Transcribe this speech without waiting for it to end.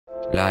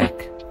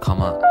like,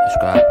 comment,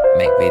 subscribe,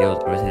 make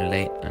videos every single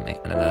day, and make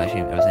another live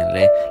stream every single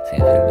day.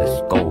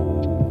 Let's go.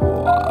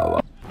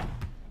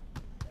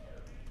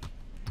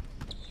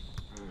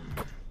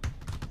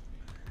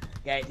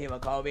 Gay team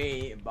of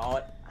Kobe,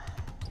 bot.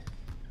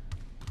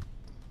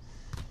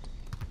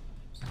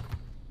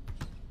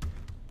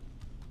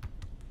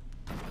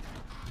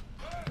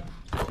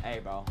 Hey,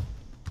 bro.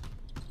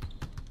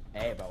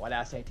 Hey, bro. What did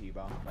I say to you,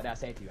 bro? What did I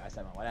say to you? I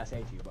said, what did I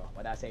say to you, bro?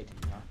 What did I say to you,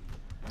 huh?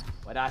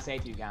 What did I say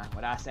to you, gang?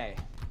 What did I say?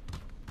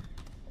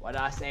 What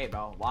did I say,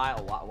 bro? Why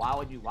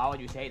would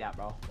you say that,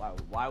 bro?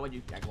 Why would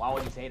you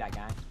say that,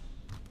 gang?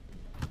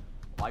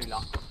 Why you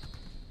laugh?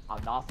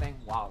 I'm laughing.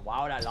 Why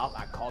would I laugh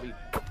at Kobe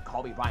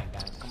Bryant,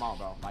 gang? Come on,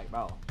 bro. Like,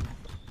 bro,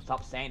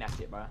 stop saying that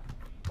shit, bro.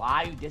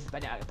 Why are you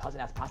disrespecting a person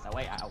that's passed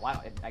away? I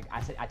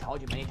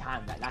told you many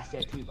times that last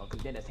year too, bro. Cause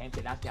you did the same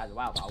shit last year as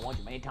well. But I warned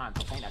you many times.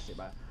 Stop saying that shit,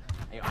 bro.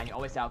 And you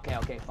always say,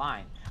 okay,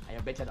 fine. And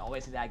your bitch has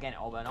always say that again,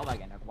 over and over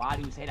again. Like, why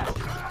do you say that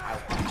shit? I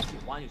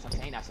keep wanting you to stop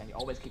saying that shit, and you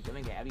always keep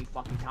doing it every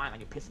fucking time,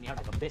 and you're pissing me off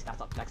like a bitch.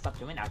 Stop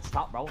doing that.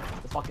 Stop, bro.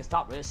 Just fucking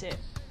stop, real shit.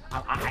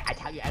 I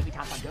tell you every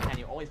time I'm doing that, and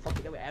you always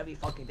fucking do it every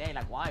fucking day.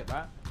 Like, why,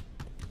 bro?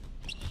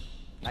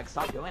 Like,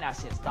 stop doing that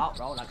shit. Stop,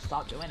 bro. Like,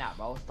 stop doing that,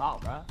 bro.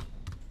 Stop, bro.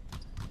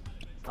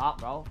 Stop,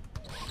 bro.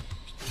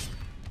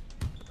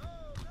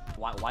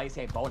 Why you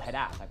say bald head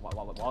ass? Like, what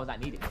was that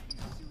needed?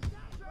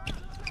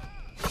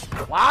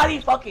 Why are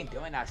you fucking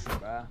doing that shit,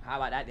 bro? How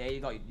about that? There you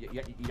go.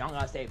 You don't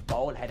gotta say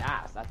bald head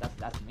ass.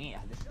 That's me.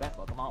 That's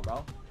disrespectful. Come on,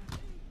 bro.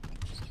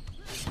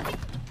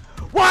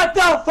 What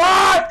the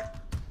fuck?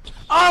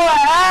 Oh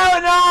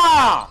hell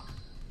no!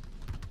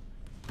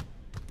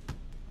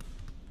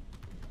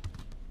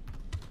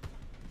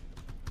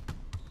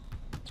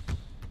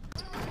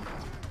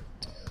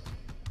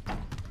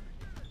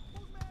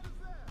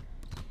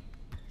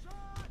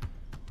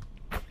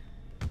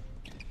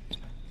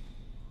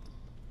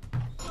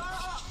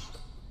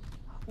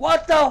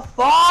 What the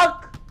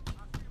fuck?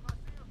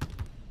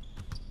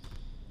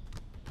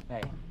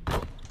 Hey,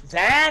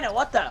 ZEN,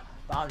 what the?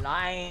 I'm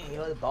lying. He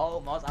was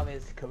bold most of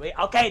his career.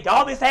 Okay,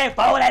 don't be saying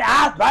bold and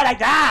ass, bro. Like,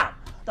 damn.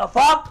 The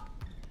fuck?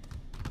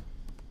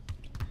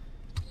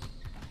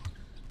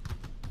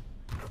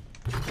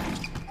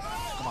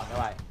 Come on,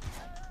 alright.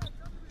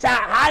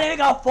 Chat, how did we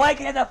go 4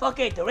 against the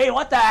fucking 3?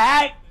 What the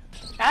heck?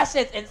 That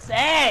shit's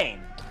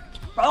insane.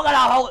 Bro, got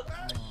a whole.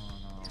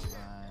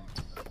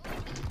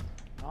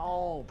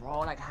 Oh, bro,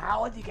 like,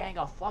 how is he getting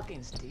a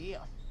fucking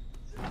steal?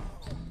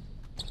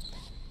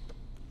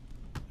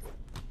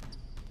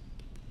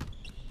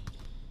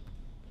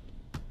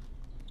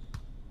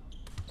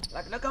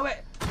 Like, look at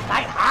it.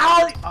 Like,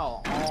 how?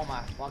 Oh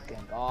my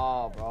fucking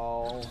god,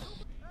 bro.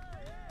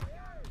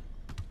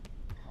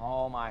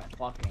 Oh my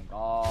fucking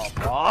god,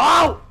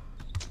 bro.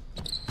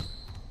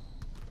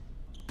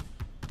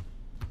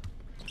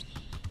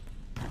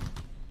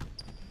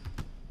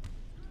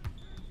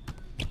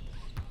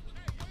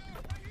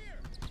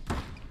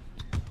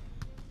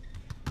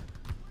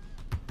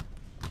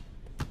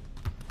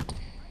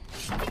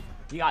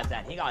 He got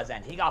ZEN, he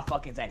got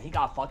fucking ZEN,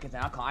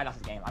 I lost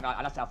the game.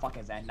 I lost that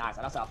fucking ZEN, nice.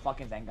 I lost that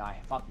fucking ZEN guy.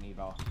 Fuck me,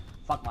 bro.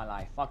 Fuck my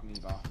life, fuck me,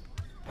 bro.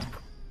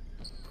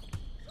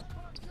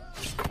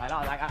 I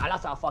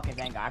lost that fucking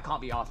ZEN guy. I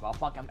can't be arsed, bro.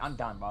 Fuck, I'm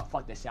done, bro.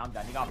 Fuck this shit, I'm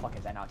done. He got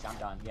fucking ZEN out, I'm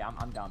done. Yeah,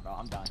 I'm done, bro.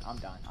 I'm done. I'm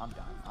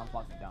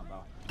fucking done,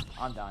 bro.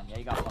 I'm done. Yeah,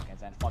 he got fucking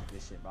ZEN. Fuck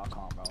this shit, bro. I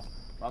can't, bro.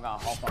 Bro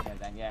got a whole fucking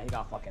ZEN. Yeah, he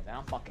got fucking ZEN.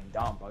 I'm fucking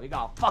done, bro. He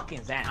got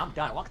fucking ZEN. I'm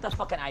done. What the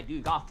fuck can I do?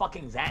 He got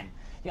fucking ZEN.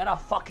 He got a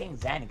fucking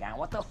ZEN, gang.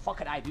 What the fuck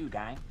can I do,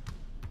 gang?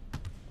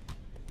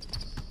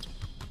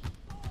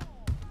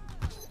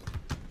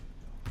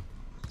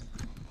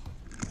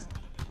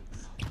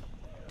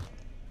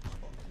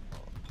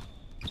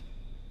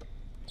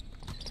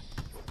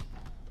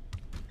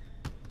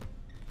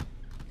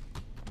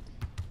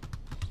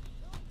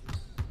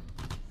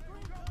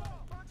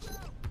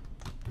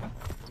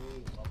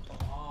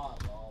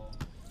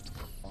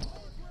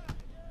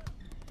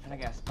 I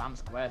get spam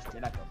squares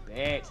still like a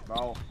bitch,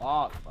 bro.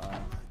 Fuck, bro.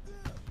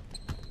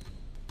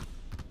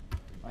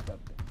 Like a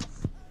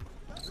bitch.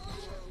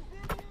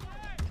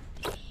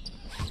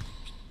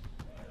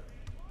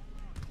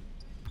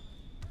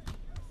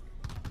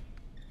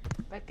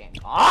 Freaking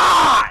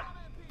God!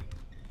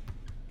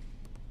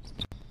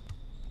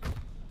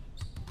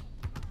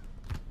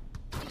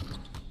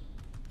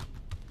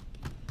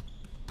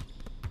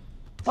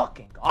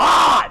 Fucking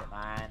God,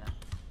 man.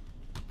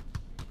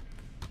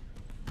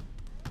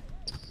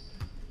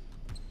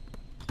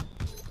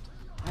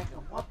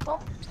 What the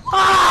fuck?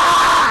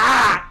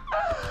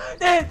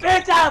 This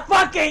bitch a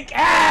fucking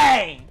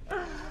game!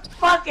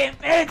 Fucking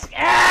bitch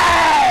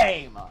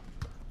game!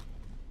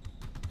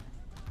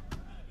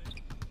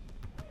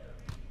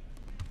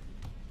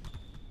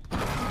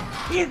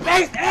 He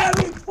makes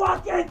every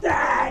fucking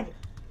thing!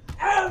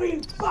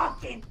 Every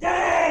fucking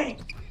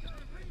thing!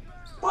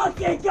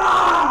 Fucking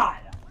God!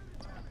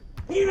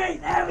 He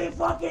makes every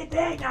fucking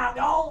thing now,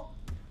 no?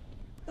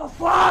 The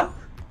fuck?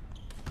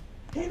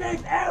 He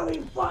makes every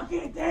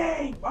fucking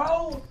thing,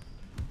 bro!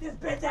 This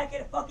bitch ain't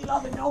getting fucking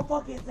love with no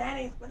fucking Zen.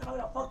 Ain't spending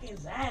on a fucking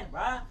Zen,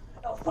 bruh.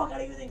 The fuck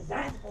are you using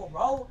Zens for,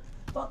 bro?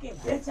 Fucking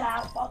bitch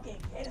ass fucking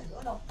kid is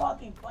doing the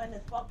fucking playing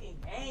this fucking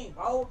game,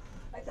 bro.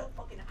 Like took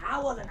fucking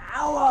hours and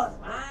hours,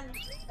 man.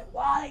 Like,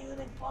 why are you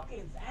using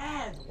fucking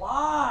Zens?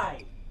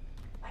 Why?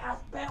 Like, I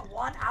spent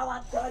 1 hour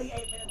and 38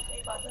 minutes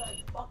sleep myself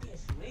in fucking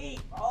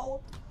sleep,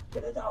 bro.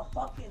 This is a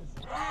fucking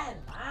Zen,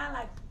 man.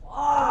 Like,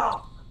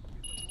 fuck.